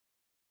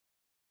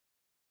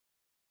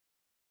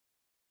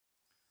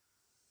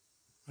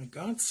I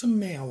got some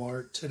mail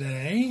art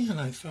today, and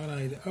I thought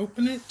I'd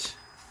open it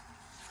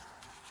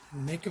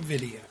and make a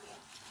video.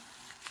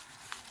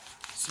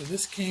 So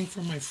this came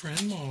from my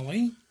friend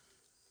Molly,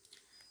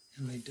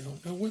 and I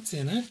don't know what's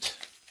in it,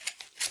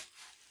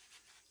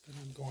 but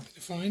I'm going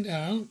to find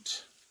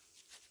out.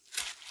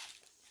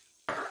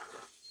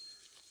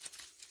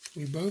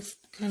 We both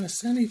kind of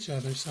sent each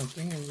other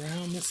something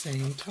around the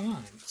same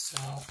time, so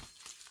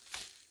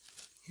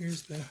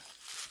here's the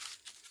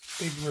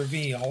big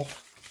reveal.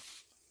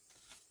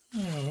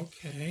 Oh,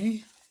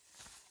 okay.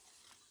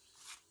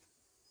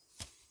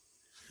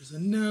 There's a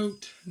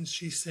note, and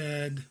she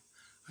said,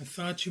 I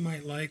thought you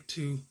might like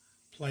to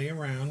play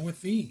around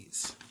with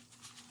these.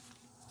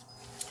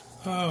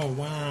 Oh,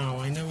 wow,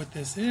 I know what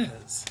this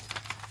is.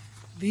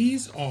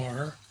 These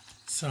are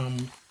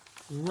some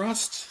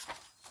rust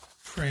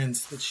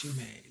prints that she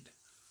made.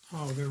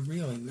 Oh, they're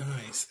really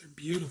nice. They're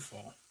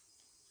beautiful.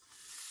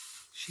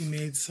 She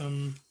made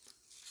some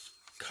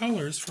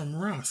colors from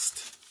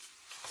rust.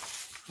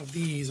 Oh,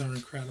 these are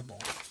incredible.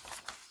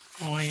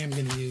 Oh, I am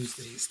going to use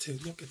these too.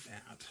 Look at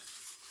that.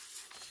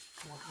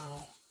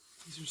 Wow.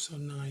 These are so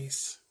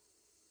nice.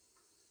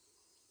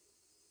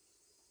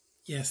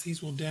 Yes,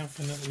 these will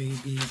definitely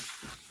be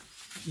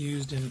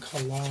used in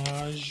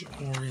collage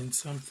or in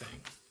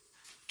something.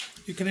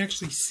 You can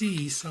actually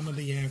see some of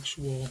the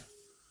actual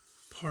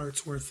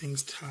parts where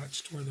things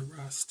touched, where the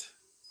rust.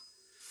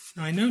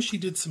 Now, I know she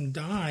did some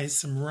dyes,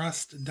 some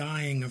rust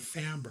dyeing of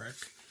fabric.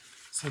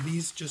 So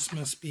these just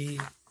must be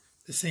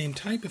the same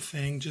type of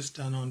thing, just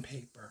done on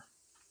paper.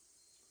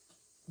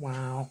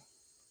 Wow.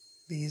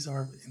 These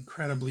are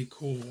incredibly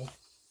cool.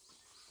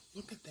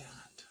 Look at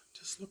that.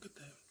 Just look at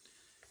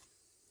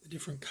the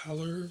different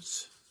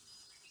colors.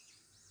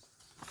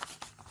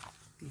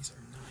 These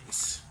are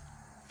nice.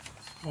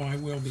 Oh, I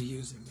will be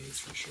using these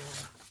for sure.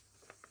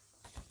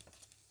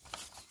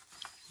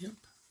 Yep.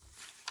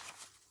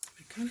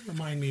 They kind of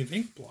remind me of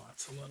ink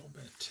blots a little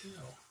bit too.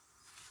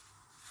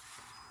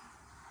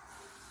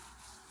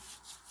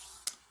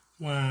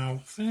 Wow,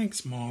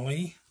 thanks,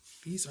 Molly.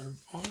 These are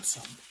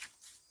awesome.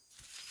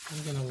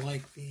 I'm going to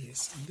like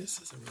these. And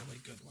this is a really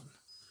good one.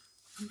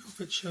 I don't know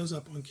if it shows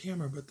up on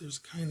camera, but there's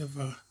kind of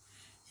a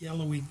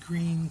yellowy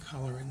green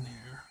color in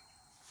there.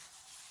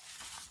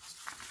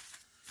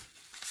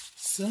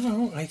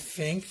 So I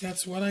think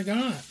that's what I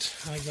got.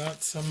 I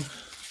got some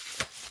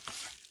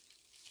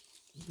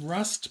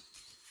rust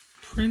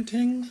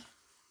printing,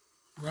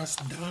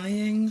 rust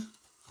dyeing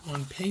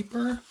on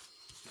paper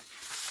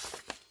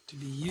to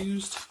be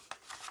used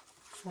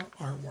for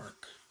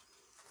artwork.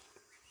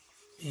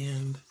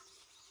 And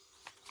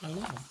I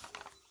love them.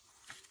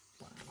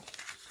 Wow.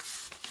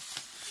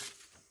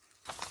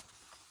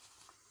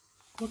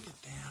 Look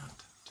at that.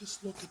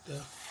 Just look at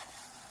the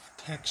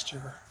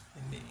texture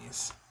in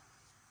these.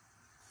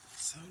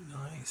 So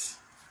nice.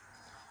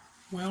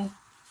 Well,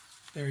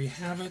 there you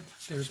have it.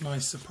 There's my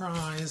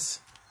surprise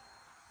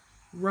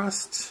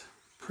rust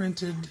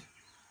printed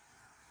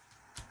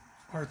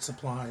art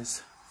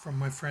supplies from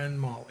my friend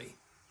Molly.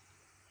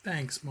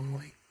 Thanks,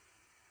 Molly.